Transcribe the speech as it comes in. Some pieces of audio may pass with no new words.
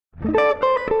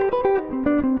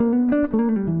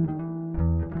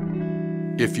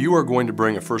If you are going to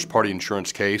bring a first-party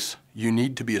insurance case, you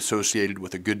need to be associated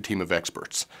with a good team of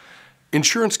experts.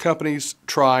 Insurance companies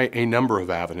try a number of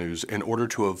avenues in order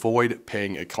to avoid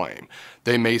paying a claim.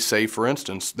 They may say, for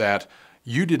instance, that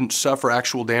you didn't suffer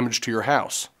actual damage to your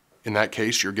house. In that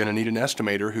case, you're going to need an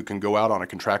estimator who can go out on a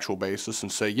contractual basis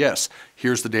and say, yes,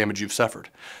 here's the damage you've suffered.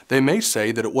 They may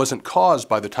say that it wasn't caused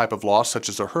by the type of loss such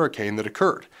as a hurricane that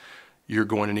occurred. You're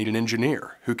going to need an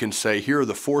engineer who can say, here are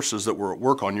the forces that were at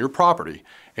work on your property,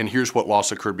 and here's what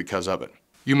loss occurred because of it.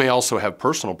 You may also have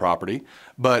personal property,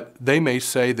 but they may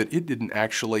say that it didn't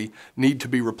actually need to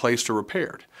be replaced or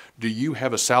repaired. Do you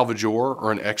have a salvagor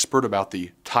or an expert about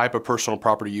the type of personal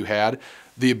property you had,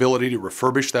 the ability to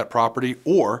refurbish that property,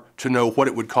 or to know what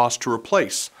it would cost to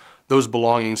replace those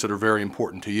belongings that are very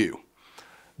important to you?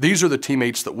 These are the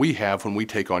teammates that we have when we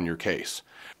take on your case.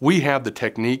 We have the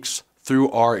techniques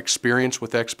through our experience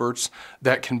with experts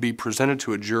that can be presented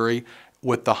to a jury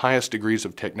with the highest degrees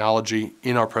of technology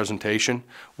in our presentation.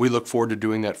 We look forward to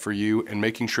doing that for you and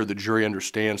making sure the jury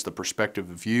understands the perspective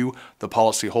of you, the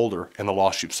policyholder, and the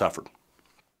loss you've suffered.